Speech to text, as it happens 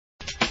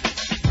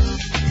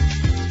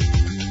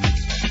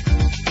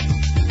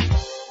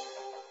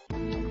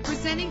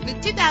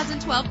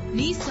2012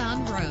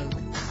 Nissan Rogue.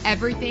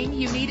 Everything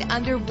you need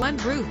under one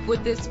roof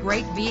with this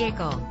great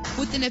vehicle.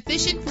 With an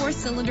efficient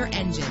 4-cylinder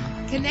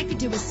engine connected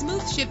to a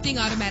smooth shifting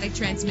automatic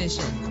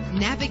transmission.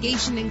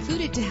 Navigation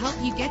included to help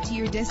you get to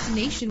your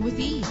destination with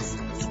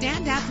ease.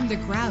 Stand out from the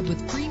crowd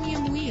with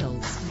premium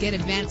wheels. Get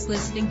advanced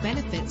listening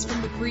benefits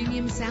from the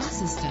premium sound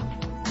system.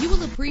 You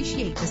will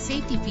appreciate the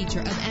safety feature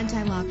of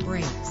anti-lock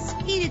brakes.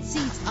 Heated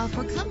seats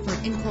offer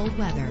comfort in cold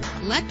weather.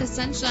 Let the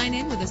sunshine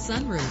in with a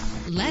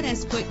sunroof. Let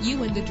us put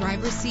you in the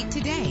driver's seat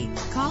today.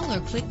 Call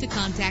or click to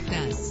contact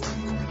us.